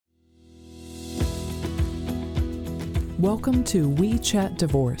Welcome to We Chat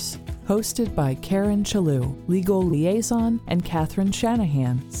Divorce, hosted by Karen Chalou, Legal Liaison, and Catherine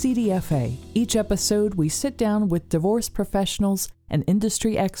Shanahan, CDFA. Each episode, we sit down with divorce professionals and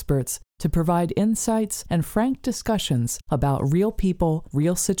industry experts to provide insights and frank discussions about real people,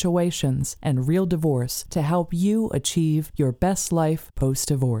 real situations, and real divorce to help you achieve your best life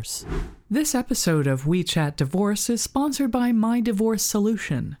post-divorce. This episode of We Chat Divorce is sponsored by My Divorce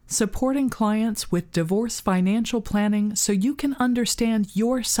Solution, supporting clients with divorce financial planning so you can understand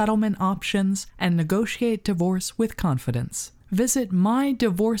your settlement options and negotiate divorce with confidence. Visit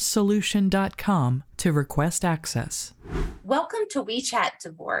mydivorcesolution.com to request access. Welcome to We Chat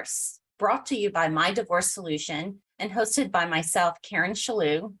Divorce, brought to you by My Divorce Solution and hosted by myself, Karen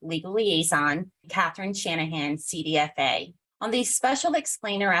Chalou, Legal Liaison, Catherine Shanahan, CDFA. On these special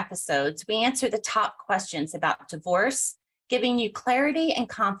explainer episodes, we answer the top questions about divorce, giving you clarity and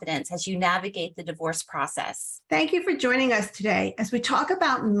confidence as you navigate the divorce process. Thank you for joining us today as we talk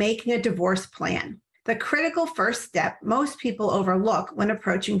about making a divorce plan, the critical first step most people overlook when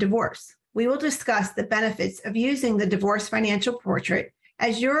approaching divorce. We will discuss the benefits of using the Divorce Financial Portrait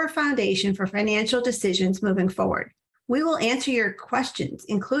as your foundation for financial decisions moving forward. We will answer your questions,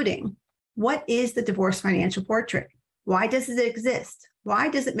 including, what is the Divorce Financial Portrait? Why does it exist? Why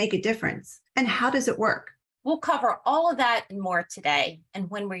does it make a difference? And how does it work? We'll cover all of that and more today.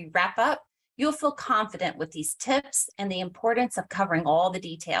 And when we wrap up, you'll feel confident with these tips and the importance of covering all the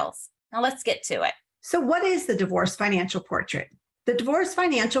details. Now let's get to it. So what is the Divorce Financial Portrait? The Divorce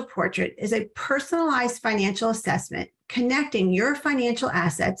Financial Portrait is a personalized financial assessment connecting your financial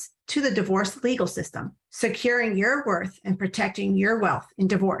assets to the divorce legal system, securing your worth and protecting your wealth in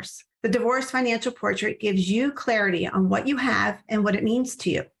divorce. The Divorce Financial Portrait gives you clarity on what you have and what it means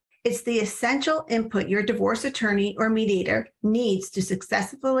to you. It's the essential input your divorce attorney or mediator needs to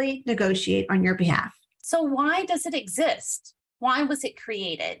successfully negotiate on your behalf. So why does it exist? Why was it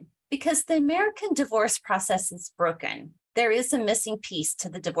created? Because the American divorce process is broken. There is a missing piece to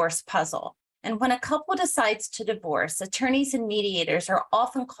the divorce puzzle. And when a couple decides to divorce, attorneys and mediators are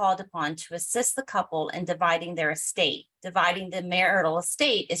often called upon to assist the couple in dividing their estate. Dividing the marital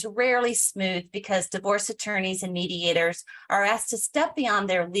estate is rarely smooth because divorce attorneys and mediators are asked to step beyond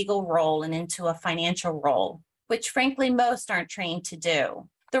their legal role and into a financial role, which frankly most aren't trained to do.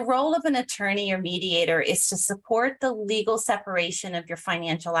 The role of an attorney or mediator is to support the legal separation of your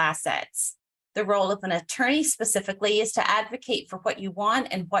financial assets. The role of an attorney specifically is to advocate for what you want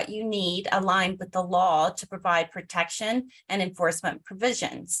and what you need aligned with the law to provide protection and enforcement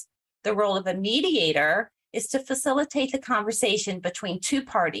provisions. The role of a mediator is to facilitate the conversation between two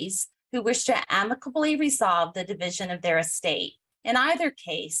parties who wish to amicably resolve the division of their estate. In either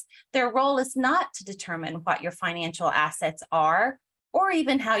case, their role is not to determine what your financial assets are or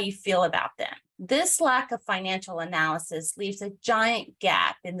even how you feel about them. This lack of financial analysis leaves a giant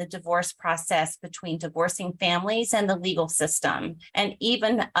gap in the divorce process between divorcing families and the legal system, and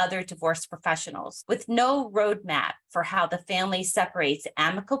even other divorce professionals, with no roadmap for how the family separates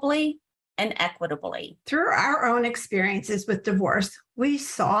amicably and equitably. Through our own experiences with divorce, we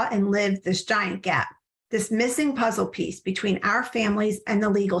saw and lived this giant gap, this missing puzzle piece between our families and the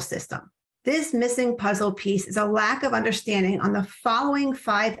legal system. This missing puzzle piece is a lack of understanding on the following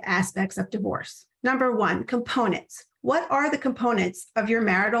 5 aspects of divorce. Number 1, components. What are the components of your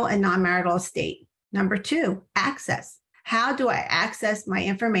marital and non-marital estate? Number 2, access. How do I access my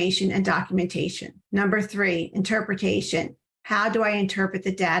information and documentation? Number 3, interpretation. How do I interpret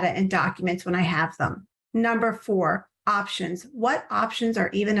the data and documents when I have them? Number 4, options. What options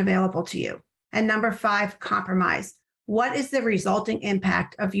are even available to you? And number 5, compromise. What is the resulting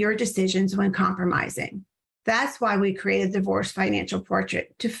impact of your decisions when compromising? That's why we created the Divorce Financial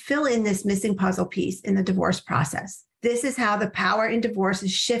Portrait, to fill in this missing puzzle piece in the divorce process. This is how the power in divorce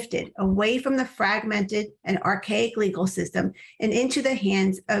is shifted away from the fragmented and archaic legal system and into the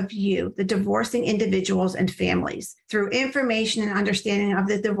hands of you, the divorcing individuals and families, through information and understanding of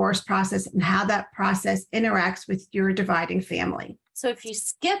the divorce process and how that process interacts with your dividing family. So if you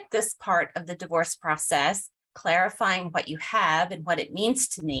skip this part of the divorce process, clarifying what you have and what it means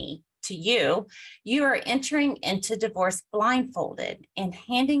to you, you are entering into divorce blindfolded and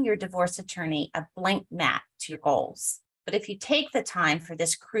handing your divorce attorney a blank map to your goals. But if you take the time for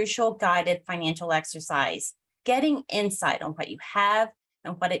this crucial guided financial exercise, getting insight on what you have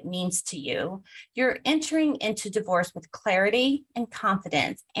and what it means to you, you're entering into divorce with clarity and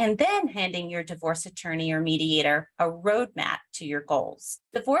confidence, and then handing your divorce attorney or mediator a roadmap to your goals.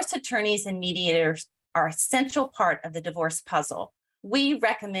 Divorce attorneys and mediators are an essential part of the divorce puzzle. We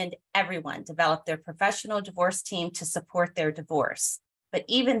recommend everyone develop their professional divorce team to support their divorce. But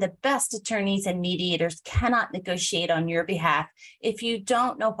even the best attorneys and mediators cannot negotiate on your behalf if you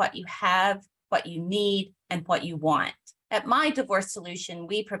don't know what you have, what you need, and what you want. At My Divorce Solution,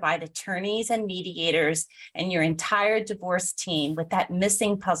 we provide attorneys and mediators and your entire divorce team with that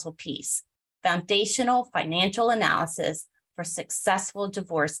missing puzzle piece, foundational financial analysis for successful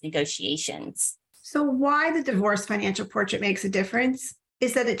divorce negotiations. So why the divorce financial portrait makes a difference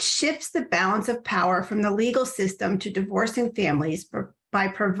is that it shifts the balance of power from the legal system to divorcing families by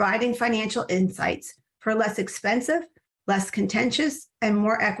providing financial insights for less expensive, less contentious, and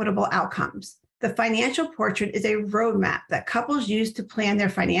more equitable outcomes. The financial portrait is a roadmap that couples use to plan their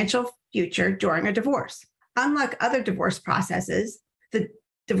financial future during a divorce. Unlike other divorce processes, the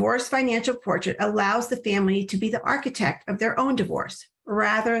divorce financial portrait allows the family to be the architect of their own divorce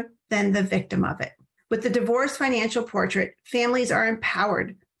rather than the victim of it. With the divorce financial portrait, families are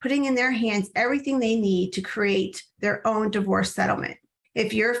empowered, putting in their hands everything they need to create their own divorce settlement.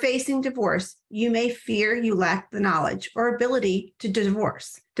 If you're facing divorce, you may fear you lack the knowledge or ability to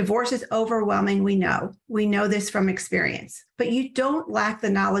divorce. Divorce is overwhelming, we know. We know this from experience. But you don't lack the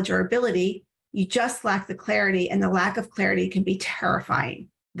knowledge or ability, you just lack the clarity, and the lack of clarity can be terrifying.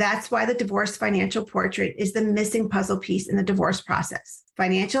 That's why the divorce financial portrait is the missing puzzle piece in the divorce process.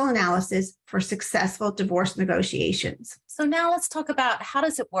 Financial analysis for successful divorce negotiations. So now let's talk about how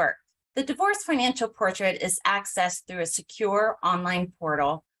does it work? The divorce financial portrait is accessed through a secure online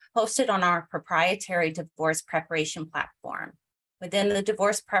portal hosted on our proprietary divorce preparation platform. Within the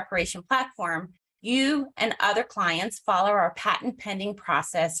divorce preparation platform, you and other clients follow our patent pending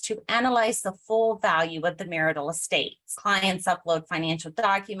process to analyze the full value of the marital estate. Clients upload financial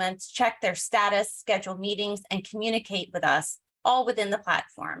documents, check their status, schedule meetings, and communicate with us, all within the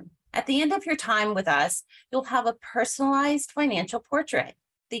platform. At the end of your time with us, you'll have a personalized financial portrait,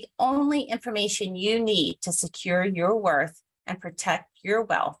 the only information you need to secure your worth and protect your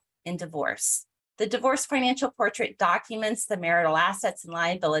wealth in divorce. The divorce financial portrait documents the marital assets and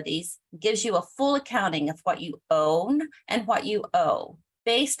liabilities, gives you a full accounting of what you own and what you owe.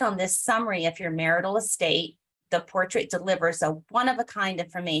 Based on this summary of your marital estate, the portrait delivers a one-of-a-kind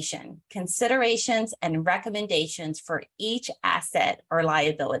information, considerations, and recommendations for each asset or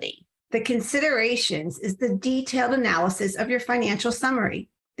liability. The considerations is the detailed analysis of your financial summary,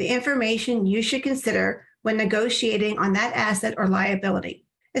 the information you should consider when negotiating on that asset or liability.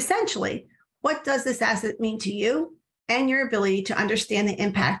 Essentially, what does this asset mean to you and your ability to understand the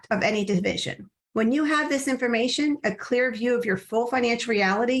impact of any division? When you have this information, a clear view of your full financial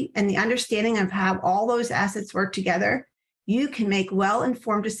reality and the understanding of how all those assets work together, you can make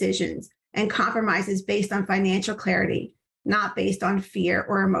well-informed decisions and compromises based on financial clarity, not based on fear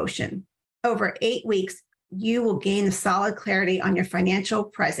or emotion. Over 8 weeks, you will gain a solid clarity on your financial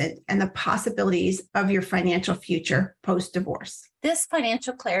present and the possibilities of your financial future post-divorce. This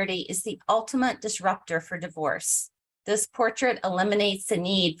financial clarity is the ultimate disruptor for divorce. This portrait eliminates the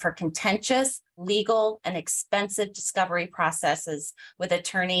need for contentious, legal, and expensive discovery processes with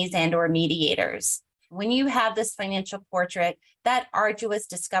attorneys and/or mediators. When you have this financial portrait, that arduous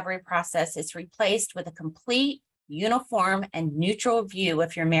discovery process is replaced with a complete, uniform, and neutral view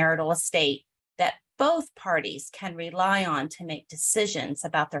of your marital estate that both parties can rely on to make decisions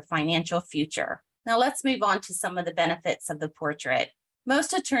about their financial future. Now let's move on to some of the benefits of the portrait.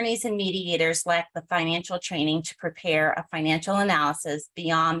 Most attorneys and mediators lack the financial training to prepare a financial analysis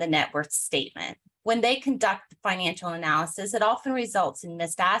beyond the net worth statement. When they conduct the financial analysis, it often results in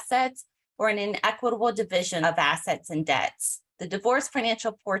missed assets or an inequitable division of assets and debts. The divorce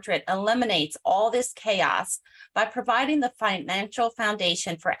financial portrait eliminates all this chaos by providing the financial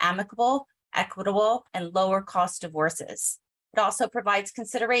foundation for amicable, equitable, and lower cost divorces. It also provides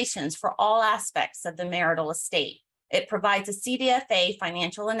considerations for all aspects of the marital estate. It provides a CDFA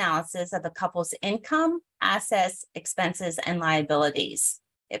financial analysis of the couple's income, assets, expenses, and liabilities.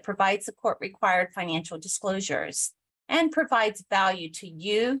 It provides the court-required financial disclosures and provides value to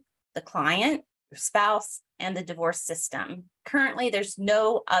you, the client, your spouse, and the divorce system. Currently, there's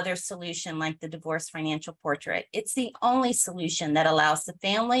no other solution like the divorce financial portrait. It's the only solution that allows the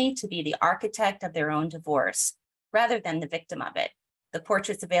family to be the architect of their own divorce, rather than the victim of it. The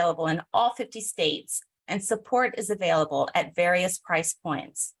portrait's available in all 50 states, and support is available at various price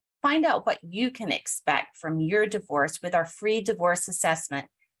points. Find out what you can expect from your divorce with our free divorce assessment,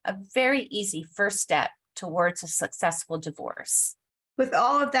 a very easy first step towards a successful divorce. With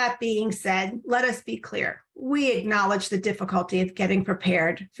all of that being said, let us be clear. We acknowledge the difficulty of getting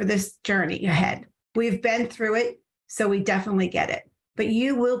prepared for this journey ahead. We've been through it, so we definitely get it. But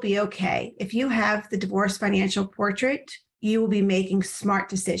you will be okay if you have the divorce financial portrait you will be making smart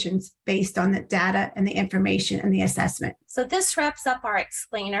decisions based on the data and the information and the assessment. So this wraps up our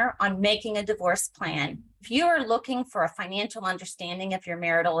explainer on making a divorce plan. If you are looking for a financial understanding of your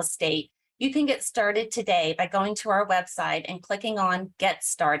marital estate, you can get started today by going to our website and clicking on Get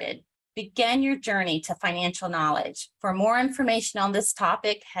Started. Begin your journey to financial knowledge. For more information on this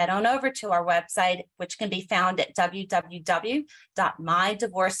topic, head on over to our website, which can be found at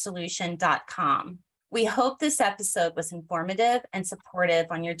www.mydivorcesolution.com. We hope this episode was informative and supportive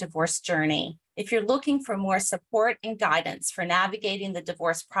on your divorce journey. If you're looking for more support and guidance for navigating the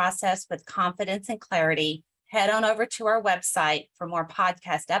divorce process with confidence and clarity, head on over to our website for more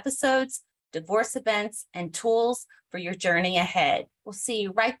podcast episodes, divorce events, and tools for your journey ahead. We'll see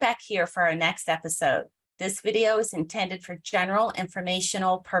you right back here for our next episode. This video is intended for general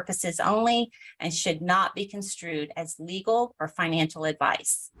informational purposes only and should not be construed as legal or financial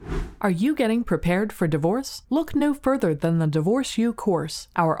advice. Are you getting prepared for divorce? Look no further than the Divorce U course.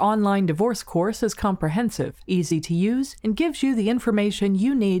 Our online divorce course is comprehensive, easy to use, and gives you the information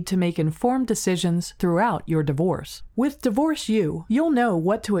you need to make informed decisions throughout your divorce. With Divorce U, you'll know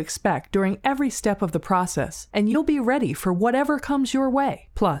what to expect during every step of the process, and you'll be ready for whatever comes your way.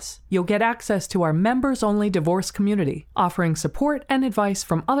 Plus, you'll get access to our members-only divorce community, offering support and advice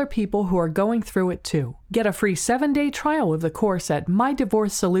from other people who are going through it too. Get a free 7-day trial of the course at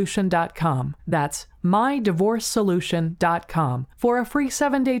mydivorcesolution.com. That's mydivorcesolution.com for a free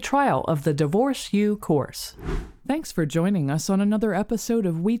 7-day trial of the Divorce U course. Thanks for joining us on another episode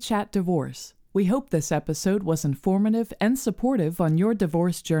of We Chat Divorce. We hope this episode was informative and supportive on your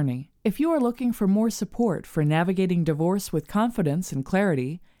divorce journey. If you are looking for more support for navigating divorce with confidence and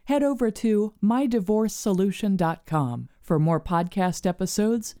clarity, head over to mydivorcesolution.com for more podcast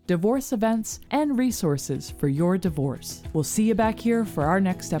episodes, divorce events, and resources for your divorce. We'll see you back here for our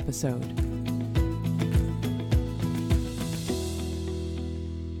next episode.